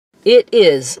It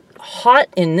is hot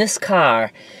in this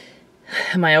car.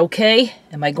 Am I okay?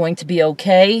 Am I going to be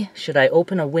okay? Should I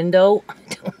open a window? I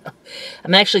don't know.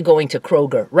 I'm actually going to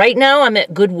Kroger. Right now I'm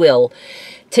at Goodwill.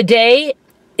 Today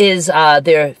is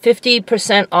their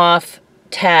 50% off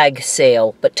tag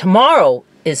sale, but tomorrow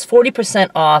is 40%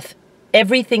 off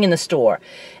everything in the store.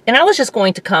 And I was just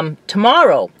going to come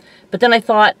tomorrow, but then I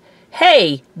thought,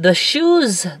 hey, the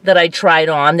shoes that I tried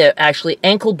on, they're actually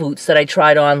ankle boots that I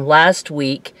tried on last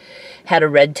week, had a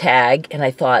red tag, and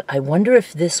I thought, I wonder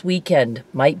if this weekend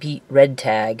might be red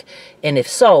tag, and if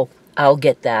so, I'll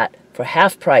get that for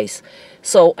half price.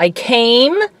 So I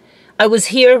came. I was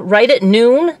here right at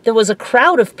noon. There was a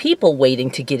crowd of people waiting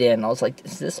to get in. I was like,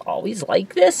 is this always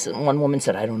like this? And one woman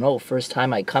said, I don't know, first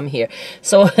time I come here.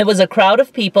 So it was a crowd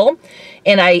of people,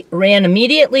 and I ran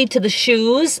immediately to the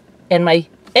shoes, and my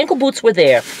ankle boots were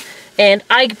there. And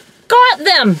I got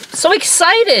them. So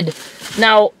excited.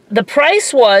 Now, the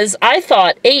price was, I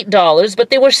thought, $8, but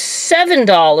they were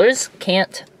 $7.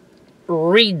 Can't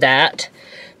read that.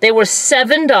 They were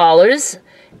 $7.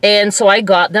 And so I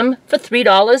got them for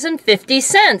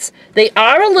 $3.50. They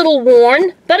are a little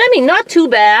worn, but I mean, not too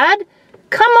bad.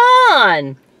 Come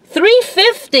on,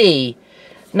 $3.50.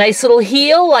 Nice little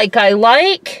heel like I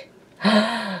like.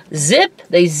 Zip,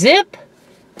 they zip.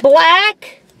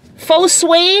 Black, faux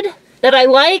suede that I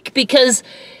like because,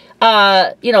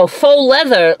 you know, faux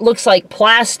leather looks like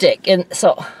plastic. And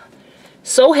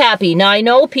so happy. Now, I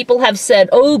know people have said,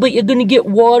 oh, but you're going to get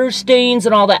water stains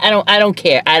and all that. I don't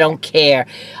care. I don't care.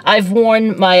 I've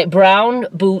worn my brown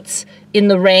boots in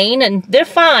the rain, and they're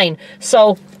fine.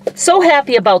 So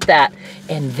happy about that.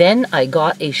 And then I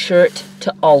got a shirt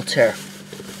to alter.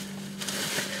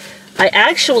 I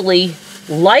actually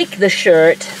like the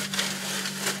shirt.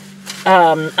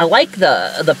 I like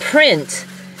the print.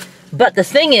 But the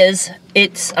thing is,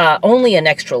 it's only an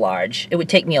extra large. It would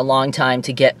take me a long time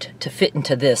to get to fit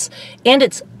into this. And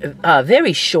it's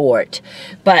very short,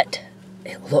 but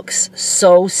it looks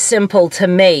so simple to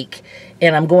make.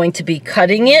 And I'm going to be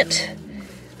cutting it.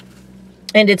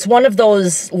 And it's one of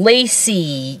those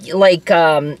lacy, like,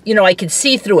 you know, I could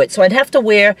see through it. So I'd have to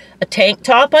wear a tank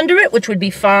top under it, which would be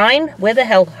fine. Where the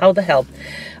hell? How the hell?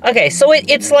 Okay, so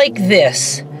it's like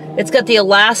this. It's got the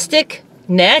elastic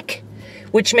neck,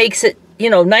 which makes it, you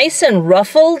know, nice and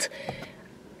ruffled.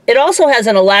 It also has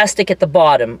an elastic at the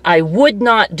bottom. I would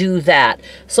not do that.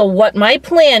 So what my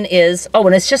plan is, oh,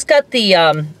 and it's just got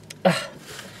the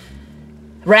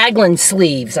raglan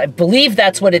sleeves. I believe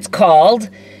that's what it's called.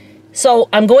 So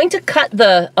I'm going to cut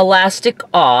the elastic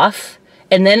off,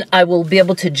 and then I will be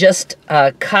able to just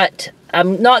cut.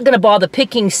 I'm not going to bother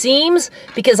picking seams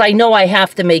because I know I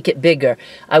have to make it bigger.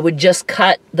 I would just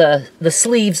cut the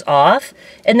sleeves off,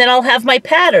 and then I'll have my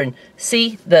pattern.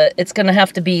 See, it's going to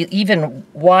have to be even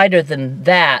wider than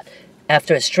that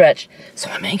after it's stretched. So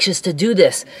I'm anxious to do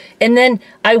this. And then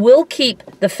I will keep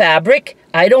the fabric.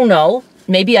 I don't know.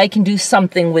 Maybe I can do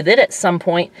something with it at some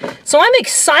point. So I'm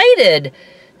excited.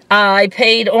 I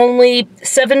paid only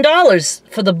 $7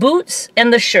 for the boots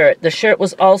and the shirt. The shirt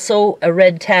was also a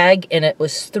red tag, and it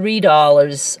was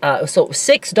 $3. So it was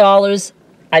 $6.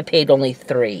 I paid only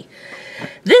 $3.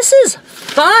 This is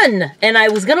fun, and I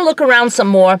was going to look around some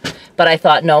more, but I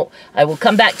thought, no, I will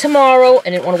come back tomorrow. I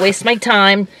didn't want to waste my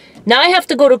time. Now I have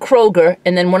to go to Kroger,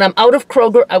 and then when I'm out of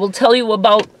Kroger, I will tell you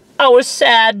about our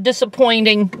sad,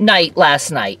 disappointing night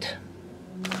last night.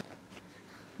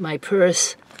 My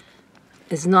purse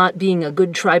is not being a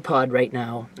good tripod right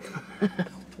now.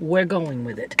 We're going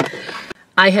with it.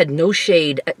 I had no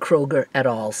shade at Kroger at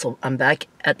all, so I'm back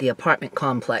at the apartment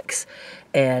complex,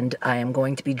 and I am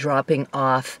going to be dropping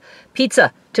off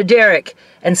pizza to Derek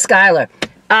and Skylar.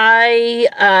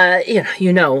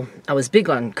 You know, I was big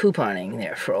on couponing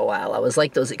there for a while. I was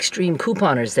like those extreme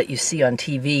couponers that you see on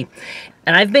TV.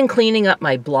 And I've been cleaning up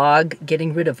my blog,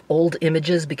 getting rid of old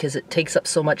images because it takes up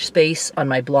so much space on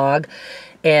my blog.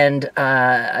 And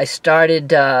I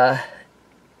started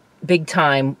big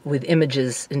time with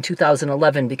images in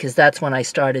 2011 because that's when I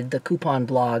started the coupon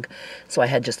blog. So I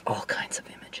had just all kinds of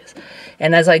images.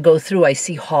 And as I go through, I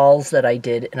see hauls that I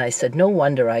did, and I said, no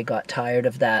wonder I got tired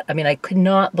of that. I mean, I could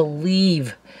not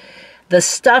believe the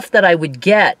stuff that I would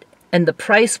get, and the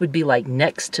price would be like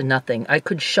next to nothing. I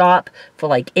could shop for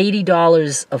like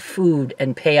 $80 of food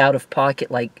and pay out of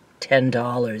pocket like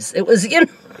 $10. It was, you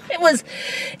know,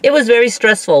 it was very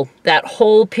stressful, that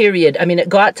whole period. I mean, it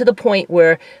got to the point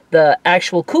where the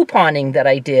actual couponing that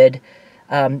I did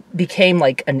became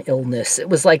like an illness. It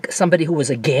was like somebody who was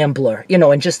a gambler, you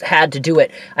know, and just had to do it.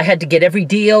 I had to get every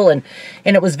deal, and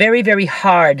it was very, very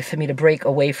hard for me to break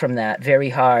away from that. Very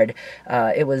hard.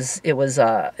 It was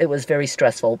very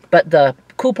stressful. But the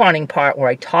couponing part where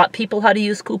I taught people how to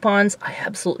use coupons, I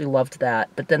absolutely loved that.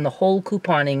 But then the whole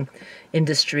couponing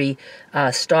industry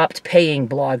stopped paying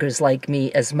bloggers like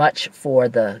me as much for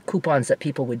the coupons that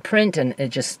people would print, and it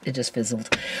just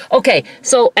fizzled. Okay,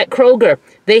 so at Kroger,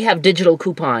 they have digital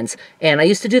coupons, and I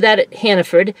used to do that at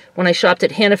Hannaford when I shopped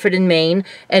at Hannaford in Maine,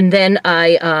 and then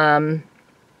I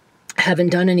haven't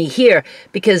done any here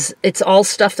because it's all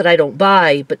stuff that I don't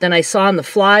buy. But then I saw on the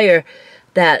flyer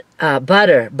that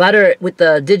butter with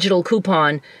the digital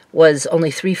coupon was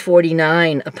only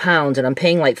 $3.49 a pound, and I'm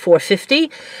paying like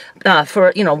 $4.50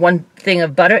 for, you know, one thing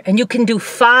of butter, and you can do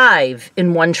 5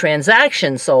 in one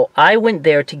transaction. So I went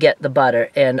there to get the butter,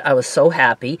 and I was so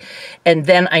happy. And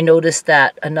then I noticed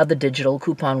that another digital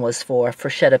coupon was for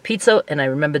feta pizza, and I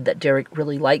remembered that Derek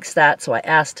really likes that, so I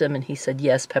asked him, and he said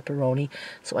yes, pepperoni.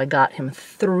 So I got him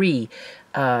 3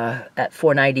 at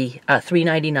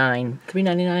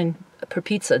 $3.99 per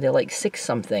pizza. They're like 6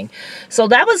 something. So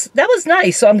that was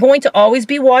nice. So I'm going to always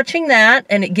be watching that,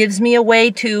 and it gives me a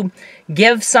way to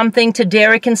give something to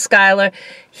Derek and Skylar.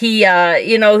 He,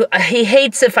 you know, he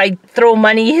hates if I throw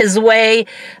money his way,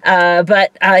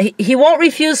 but he won't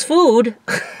refuse food.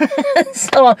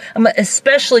 So I'm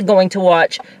especially going to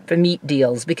watch for meat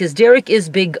deals, because Derek is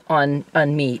big on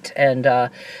meat, and I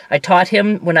taught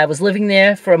him when I was living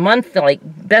there for a month, like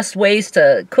best ways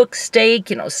to cook steak,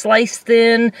 you know, slice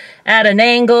thin, at an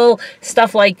angle,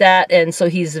 stuff like that. And so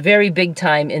he's very big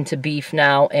time into beef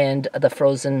now and the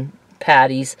frozen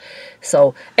patties.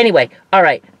 So anyway, all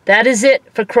right, that is it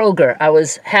for Kroger. I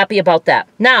was happy about that.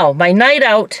 Now, my night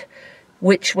out,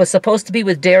 which was supposed to be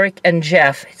with Derek and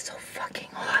Jeff. It's so fucking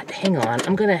hot. Hang on,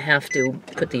 I'm gonna have to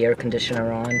put the air conditioner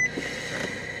on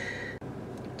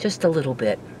just a little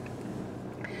bit.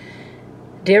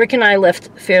 Derek and I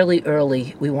left fairly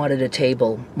early. We wanted a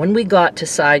table. When we got to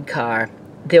Sidecar,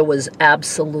 there was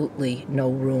absolutely no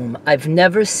room. I've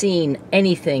never seen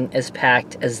anything as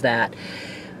packed as that.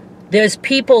 There's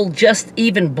people just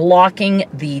even blocking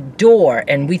the door,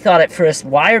 and we thought at first,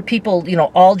 why are people, you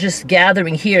know, all just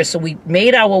gathering here? So we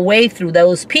made our way through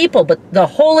those people, but the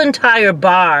whole entire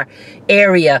bar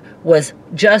area was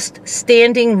just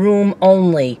standing room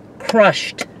only,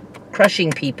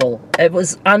 crushing people. It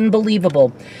was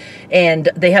unbelievable. And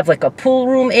they have like a pool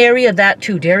room area, that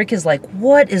too. Derek is like,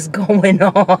 what is going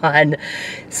on?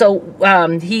 So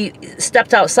he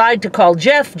stepped outside to call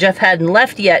Jeff. Jeff hadn't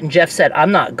left yet, and Jeff said,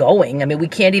 I'm not going. I mean, we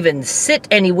can't even sit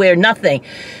anywhere, nothing.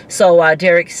 So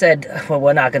Derek said, well,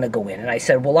 we're not going to go in. And I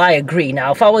said, well, I agree.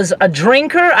 Now, if I was a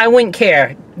drinker, I wouldn't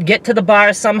care. Get to the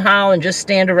bar somehow and just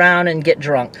stand around and get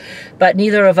drunk. But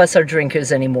neither of us are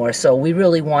drinkers anymore, so we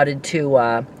really wanted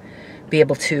to be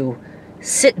able to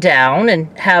sit down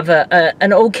and have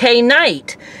an okay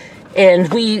night.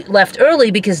 And we left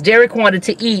early because Derek wanted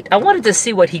to eat. I wanted to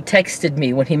see what he texted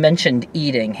me when he mentioned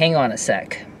eating. Hang on a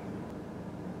sec.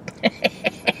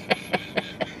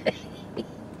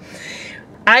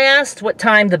 I asked what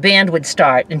time the band would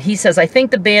start, and he says, I think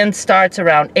the band starts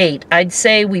around 8. I'd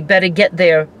say we better get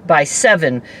there by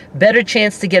 7. Better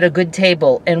chance to get a good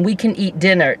table, and we can eat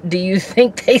dinner. Do you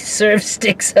think they serve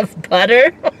sticks of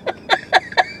butter?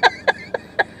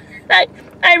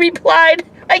 I replied,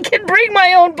 I can bring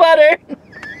my own butter.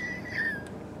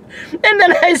 And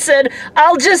then I said,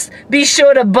 I'll just be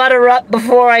sure to butter up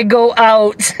before I go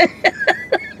out.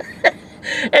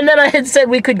 And then I had said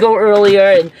we could go earlier,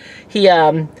 and he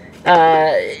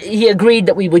agreed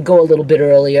that we would go a little bit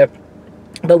earlier.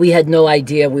 But we had no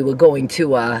idea we were going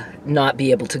to not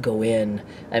be able to go in.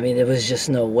 I mean, there was just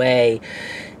no way.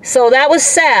 So that was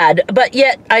sad, but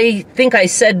yet I think I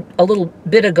said a little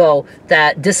bit ago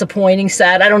that disappointing,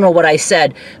 sad. I don't know what I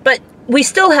said, but we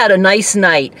still had a nice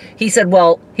night. He said,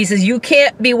 well, he says, you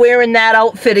can't be wearing that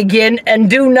outfit again and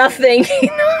do nothing. You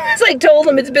know, as I told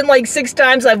him, it's been like 6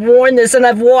 times I've worn this and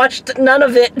I've washed none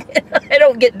of it. I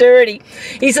don't get dirty.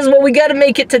 He says, well, we got to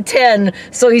make it to 10.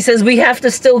 So he says, we have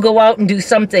to still go out and do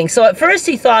something. So at first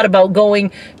he thought about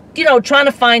going, you know, trying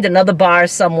to find another bar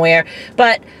somewhere.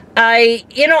 But I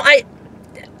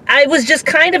was just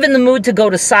kind of in the mood to go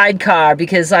to Sidecar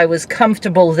because I was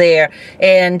comfortable there.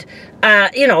 And,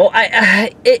 you know,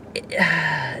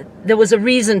 there was a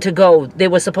reason to go. They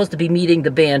were supposed to be meeting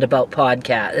the band about the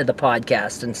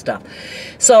podcast and stuff.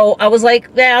 So I was like,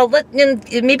 well,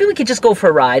 maybe we could just go for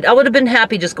a ride. I would have been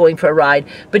happy just going for a ride.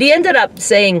 But he ended up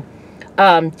saying,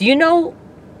 do you know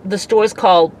the store's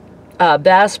called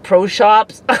Bass Pro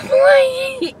Shops? I'm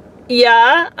like,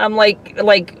 yeah. I'm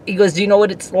like, he goes, do you know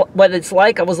what it's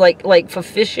like? I was like for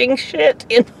fishing shit?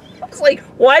 And I was like,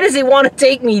 why does he want to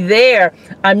take me there?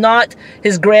 I'm not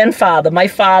his grandfather. My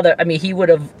father, I mean, he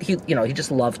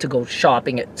just loved to go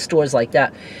shopping at stores like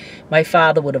that. My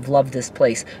father would have loved this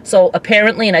place. So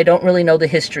apparently, and I don't really know the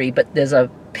history, but there's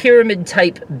a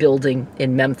pyramid-type building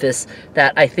in Memphis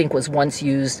that I think was once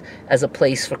used as a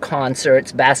place for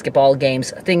concerts, basketball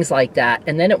games, things like that.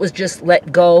 And then it was just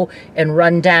let go and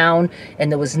run down,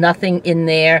 and there was nothing in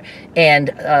there.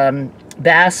 And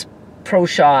Bass Pro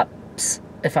Shops,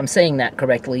 if I'm saying that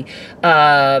correctly,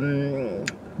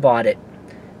 bought it.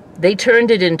 They turned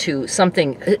it into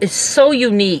something, it's so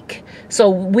unique. So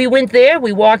we went there,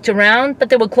 we walked around, but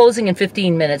they were closing in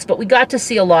 15 minutes. But we got to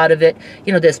see a lot of it.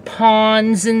 You know, there's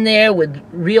ponds in there with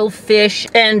real fish.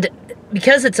 And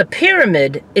because it's a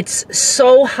pyramid, it's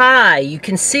so high. You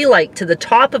can see like to the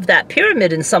top of that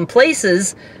pyramid in some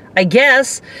places, I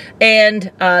guess.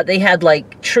 And they had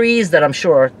like trees that I'm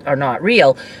sure are not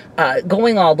real,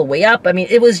 going all the way up. I mean,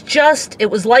 it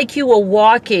was like you were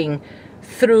walking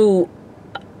through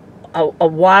a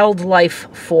wildlife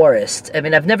forest. I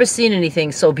mean, I've never seen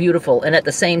anything so beautiful, and at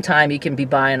the same time, you can be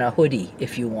buying a hoodie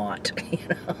if you want. You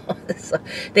know, so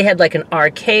they had like an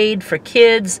arcade for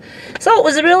kids, so it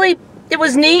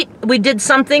was neat. We did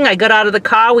something. I got out of the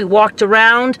car, we walked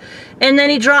around, and then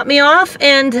he dropped me off.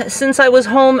 And since I was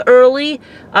home early,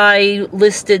 I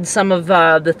listed some of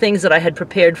the things that I had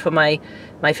prepared for my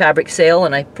fabric sale,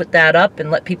 and I put that up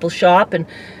and let people shop, and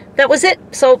that was it.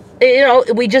 So, you know,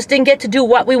 we just didn't get to do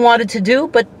what we wanted to do,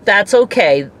 but that's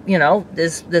okay. You know,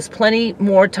 there's plenty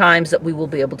more times that we will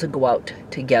be able to go out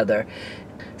together.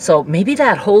 So maybe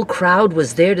that whole crowd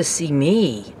was there to see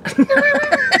me.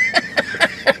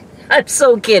 I'm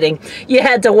so kidding. You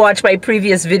had to watch my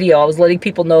previous video. I was letting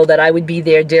people know that I would be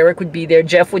there, Derek would be there,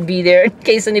 Jeff would be there, in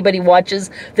case anybody watches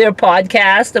their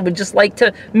podcast and would just like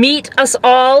to meet us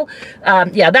all.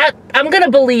 Yeah, that I'm going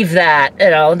to believe that.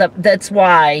 You know, that's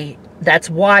why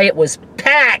it was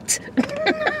packed.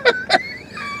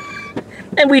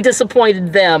 And we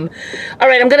disappointed them. All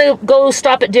right, I'm going to go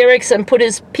stop at Derek's and put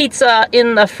his pizza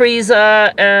in the freezer,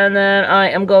 and then I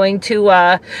am going to,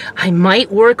 I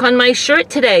might work on my shirt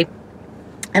today.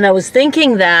 And I was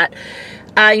thinking that,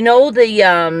 I know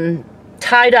the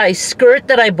tie-dye skirt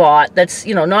that I bought, that's,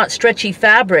 you know, not stretchy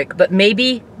fabric, but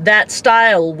maybe that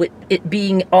style, with it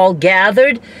being all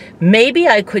gathered, maybe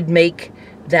I could make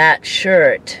that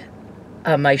shirt,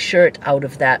 my shirt out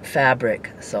of that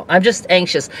fabric. So I'm just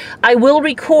anxious. I will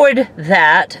record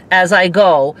that as I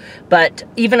go, but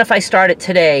even if I start it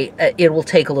today, it will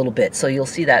take a little bit. So you'll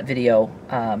see that video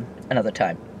another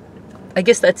time. I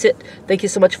guess that's it. Thank you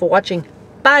so much for watching.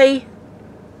 Bye.